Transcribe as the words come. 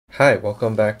Hi,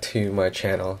 welcome back to my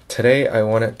channel. Today I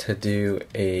wanted to do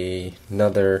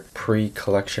another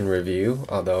pre-collection review,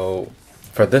 although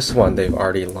for this one they've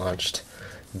already launched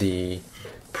the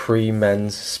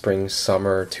pre-men's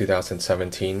spring-summer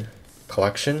 2017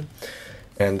 collection,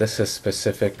 and this is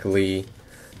specifically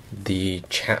the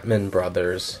Chapman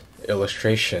brothers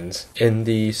illustrations. In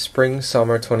the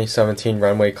spring-summer 2017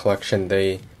 runway collection,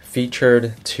 they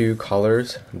featured two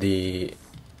colors, the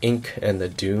ink and the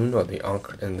dune, or the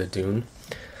encre and the dune,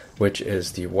 which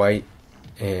is the white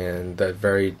and the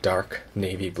very dark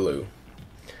navy blue.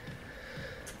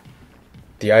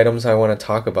 The items I want to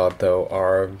talk about though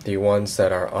are the ones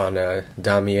that are on a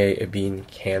damier ebene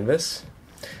canvas,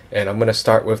 and I'm going to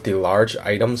start with the large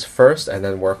items first and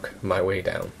then work my way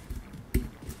down.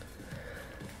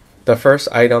 The first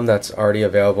item that's already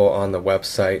available on the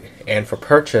website and for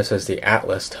purchase is the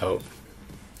Atlas tote.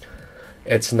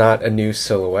 It's not a new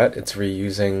silhouette, it's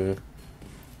reusing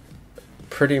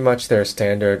pretty much their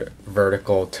standard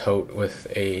vertical tote with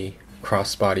a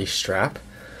crossbody strap.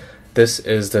 This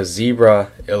is the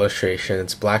zebra illustration,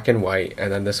 it's black and white,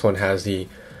 and then this one has the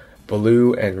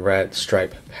blue and red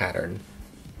stripe pattern.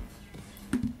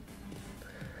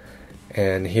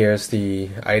 And here's the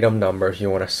item number if you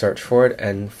want to search for it,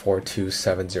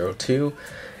 N42702.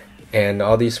 And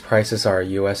all these prices are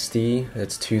USD.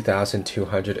 It's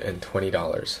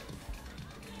 $2,220.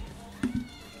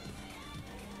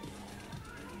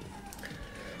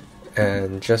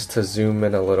 And just to zoom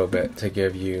in a little bit to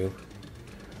give you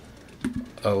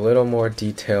a little more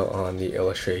detail on the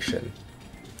illustration.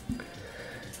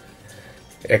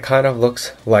 It kind of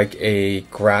looks like a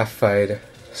graphite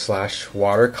 /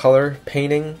 watercolor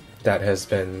painting that has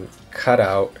been cut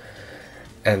out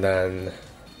and then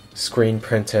screen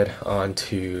printed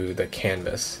onto the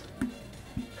canvas.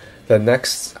 The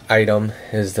next item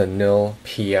is the Nil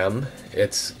PM.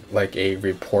 It's like a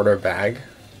reporter bag.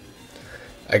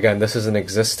 Again, this is an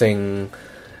existing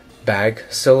bag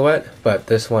silhouette, but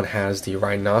this one has the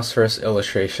rhinoceros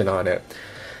illustration on it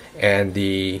and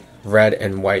the red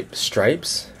and white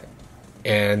stripes,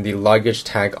 and the luggage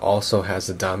tag also has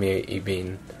the damier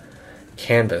ebene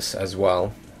canvas as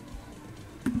well.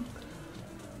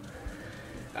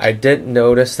 I did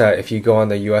notice that if you go on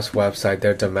the US website,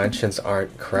 their dimensions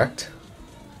aren't correct.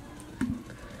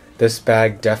 This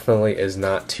bag definitely is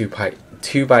not 2 by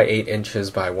 8 inches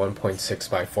by 1.6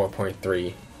 by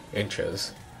 4.3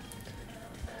 inches.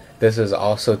 This is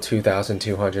also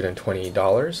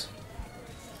 $2,220.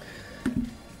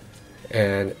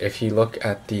 And if you look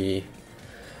at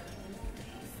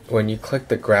when you click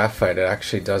the graphite, it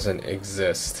actually doesn't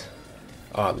exist,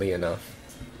 oddly enough.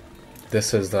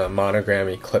 This is the Monogram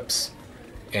Eclipse,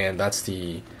 and that's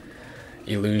the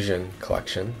Illusion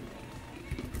collection.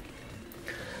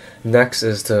 Next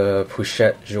is the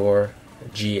Pochette Jour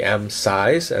GM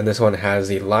size, and this one has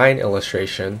the line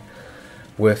illustration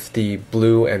with the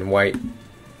blue and white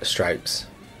stripes.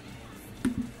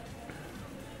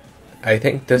 I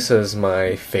think this is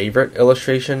my favorite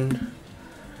illustration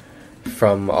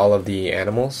from all of the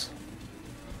animals.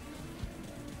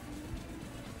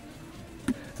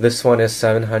 This one is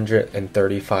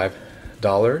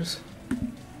 $735.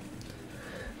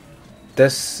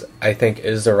 This, I think,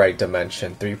 is the right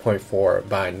dimension, 3.4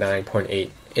 by 9.8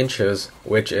 inches,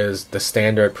 which is the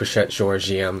standard Pochette Jour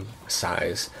GM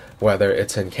size, whether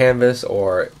it's in canvas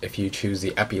or if you choose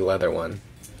the epi leather one.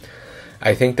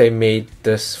 I think they made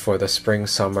this for the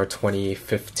spring-summer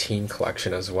 2015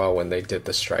 collection as well when they did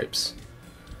the stripes.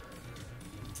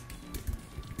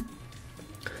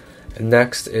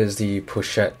 Next is the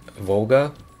Pochette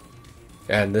Volga,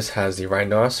 and this has the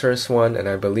rhinoceros one, and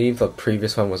I believe the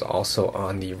previous one was also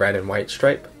on the red and white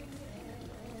stripe.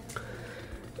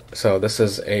 So this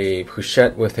is a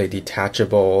Pochette with a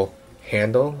detachable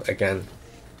handle. Again,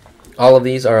 all of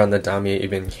these are on the damier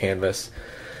ebene canvas.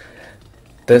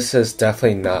 This is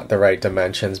definitely not the right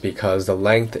dimensions because the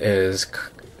length is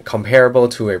comparable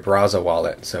to a Braza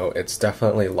wallet, so it's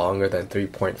definitely longer than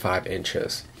 3.5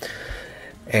 inches.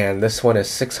 And this one is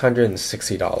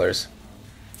 $660.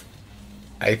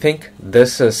 I think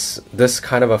this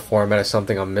kind of a format is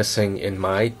something I'm missing in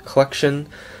my collection,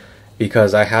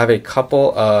 because I have a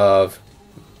couple of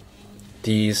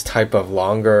these type of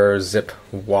longer zip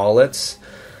wallets,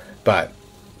 but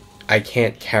I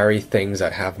can't carry things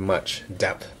that have much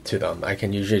depth to them. I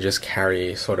can usually just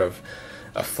carry sort of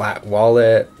a flat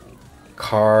wallet,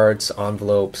 cards,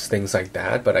 envelopes, things like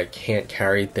that, but I can't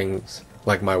carry things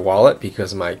like my wallet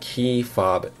because my key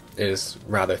fob is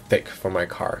rather thick for my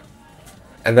car.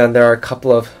 And then there are a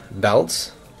couple of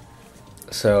belts.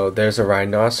 So there's a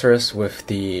rhinoceros with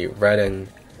the red and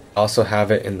Also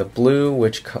have it in the blue,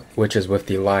 which is with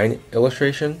the line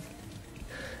illustration.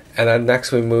 And then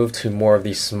next we move to more of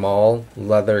the small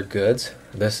leather goods.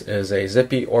 This is a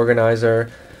zippy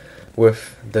organizer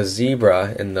with the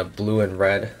zebra in the blue and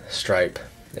red stripe,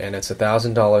 and it's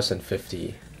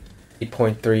 $1,050.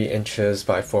 8.3 inches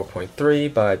by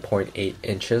 4.3 by 0.8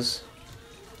 inches.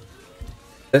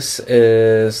 This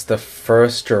is the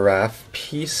first giraffe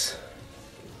piece.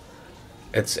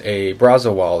 It's a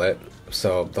Brazil wallet,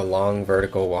 so the long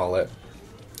vertical wallet,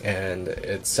 and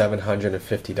it's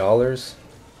 $750.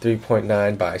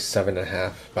 3.9 by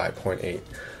 7.5 by 0.8.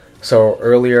 So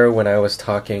earlier when I was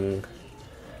talking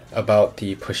about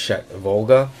the Pochette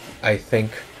Volga, I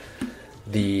think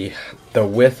the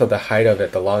width of the height of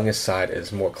it, the longest side,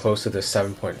 is more closer to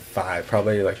 7.5,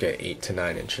 probably like at 8 to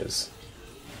 9 inches.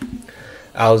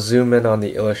 I'll zoom in on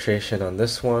the illustration on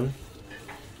this one.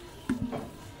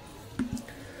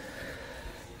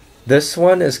 This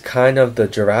one is kind of, the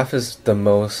giraffe is the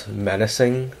most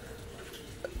menacing,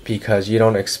 because you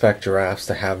don't expect giraffes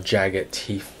to have jagged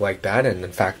teeth like that, and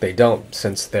in fact they don't,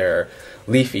 since they're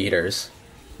leaf eaters.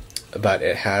 But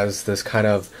it has this kind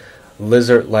of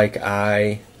lizard-like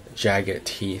eye, jagged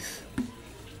teeth.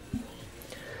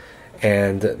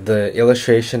 And the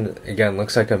illustration, again,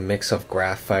 looks like a mix of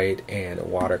graphite and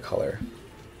watercolor.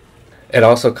 It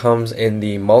also comes in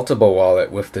the multiple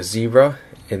wallet with the zebra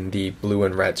in the blue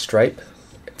and red stripe.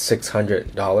 It's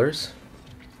 $600.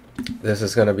 This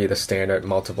is going to be the standard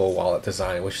multiple wallet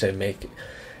design, which they make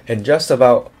in just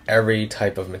about every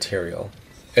type of material.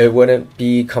 It wouldn't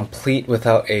be complete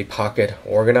without a pocket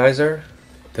organizer.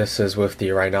 This is with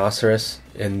the rhinoceros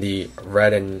in the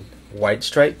red and white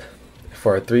stripe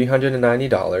for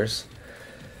 $390.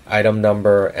 Item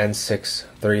number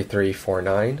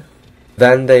N63349.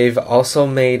 Then they've also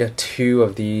made two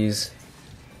of these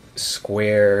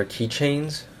square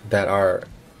keychains that are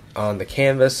on the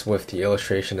canvas with the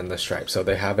illustration and the stripe. So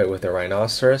they have it with a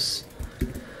rhinoceros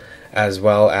as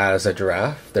well as a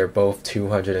giraffe. They're both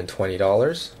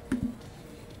 $220.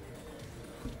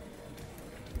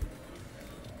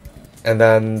 And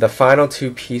then the final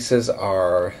two pieces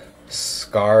are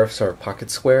scarves or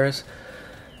pocket squares.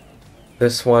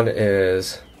 This one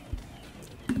is,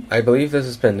 I believe this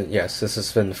has been, yes, this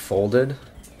has been folded,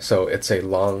 so it's a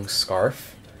long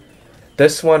scarf.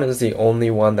 This one is the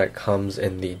only one that comes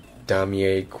in the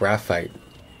damier graphite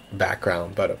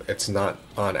background, but it's not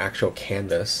on actual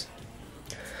canvas.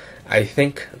 I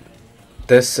think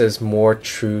this is more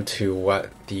true to what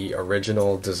the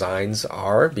original designs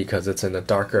are, because it's in a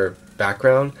darker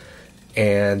background,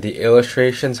 and the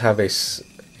illustrations have it's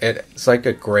like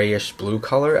a grayish blue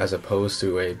color as opposed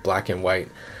to a black and white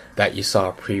that you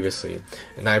saw previously.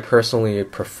 And I personally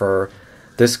prefer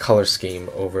this color scheme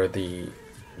over the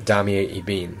damier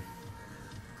ebene.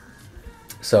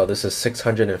 So this is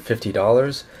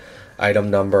 $650. Item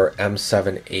number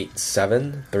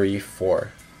M78734.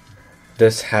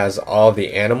 This has all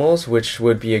the animals, which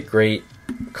would be a great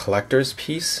collector's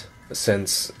piece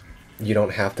since you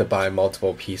don't have to buy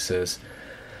multiple pieces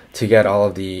to get all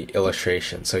of the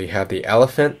illustrations. So you have the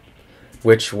elephant,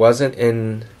 which wasn't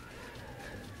in,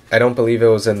 I don't believe it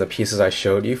was in the pieces I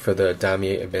showed you for the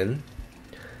damier ebene.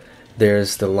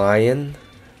 There's the lion,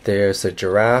 there's the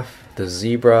giraffe, the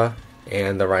zebra,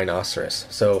 and the rhinoceros.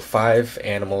 So 5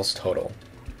 animals total.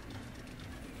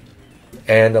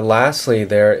 And lastly,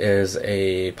 there is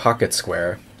a pocket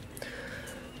square.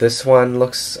 This one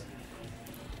looks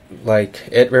like,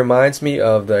 it reminds me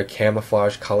of the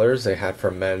camouflage colors they had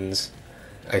for men's,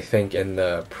 I think in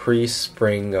the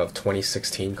pre-spring of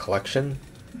 2016 collection.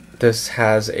 This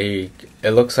has it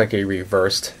looks like a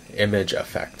reversed image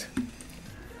effect.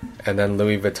 And then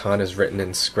Louis Vuitton is written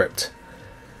in script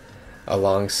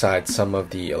alongside some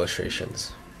of the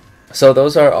illustrations. So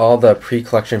those are all the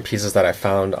pre-collection pieces that I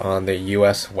found on the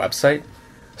US website.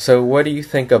 So what do you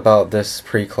think about this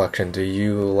pre-collection? Do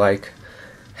you like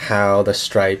how the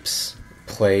stripes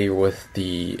play with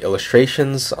the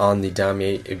illustrations on the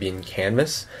damier ebene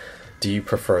canvas? Do you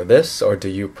prefer this, or do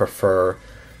you prefer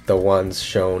the ones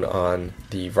shown on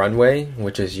the runway,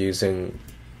 which is using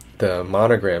the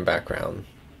monogram background,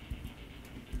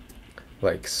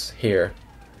 like here?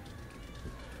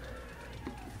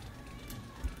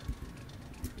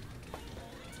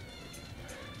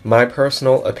 My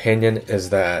personal opinion is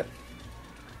that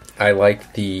I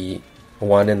like the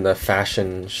one in the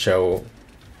fashion show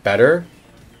better,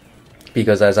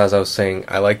 because as I was saying,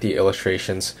 I like the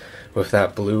illustrations with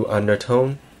that blue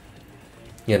undertone,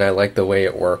 and I like the way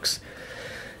it works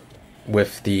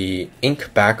with the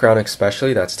ink background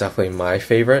especially. That's definitely my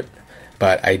favorite,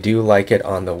 but I do like it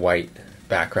on the white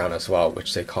background as well,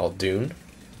 which they call Dune.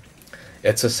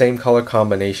 It's the same color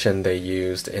combination they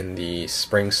used in the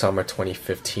spring-summer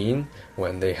 2015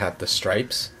 when they had the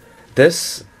stripes.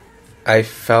 This, I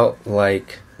felt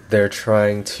like they're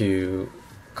trying to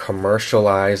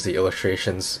commercialize the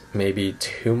illustrations maybe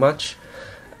too much.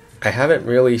 I haven't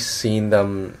really seen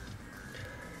them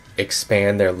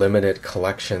expand their limited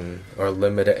collection or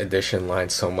limited edition line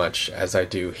so much as I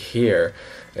do here.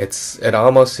 It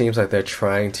almost seems like they're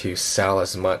trying to sell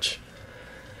as much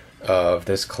of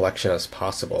this collection as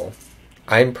possible.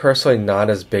 I'm personally not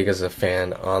as big as a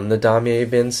fan on the damier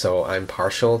bin, so I'm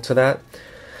partial to that.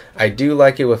 I do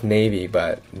like it with navy,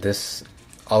 but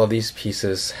all of these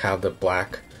pieces have the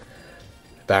black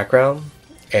background,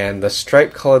 and the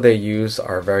stripe color they use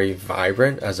are very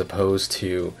vibrant as opposed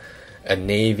to a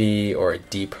navy or a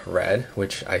deep red,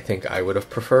 which I think I would have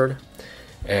preferred.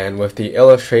 And with the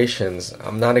illustrations,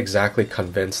 I'm not exactly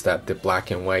convinced that the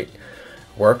black and white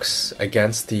works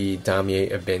against the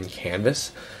damier ebene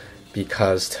canvas,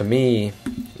 because to me,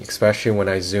 especially when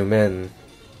I zoom in,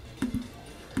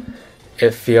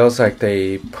 it feels like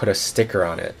they put a sticker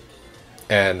on it,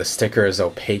 and the sticker is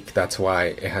opaque. That's why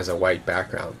it has a white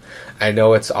background. I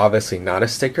know it's obviously not a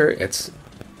sticker, it's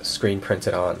screen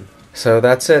printed on. So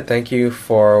that's it. Thank you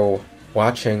for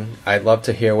watching. I'd love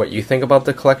to hear what you think about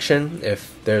the collection,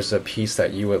 if there's a piece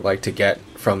that you would like to get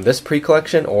from this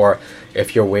pre-collection, or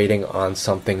if you're waiting on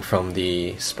something from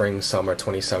the spring-summer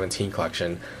 2017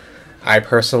 collection. I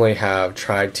personally have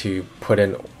tried to put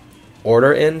an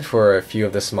order in for a few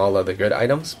of the small leather good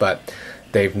items, but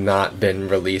they've not been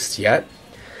released yet.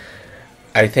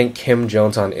 I think Kim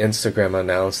Jones on Instagram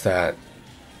announced that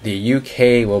the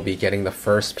UK will be getting the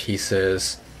first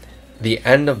pieces the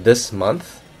end of this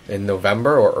month, in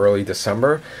November or early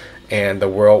December, and the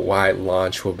worldwide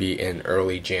launch will be in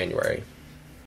early January.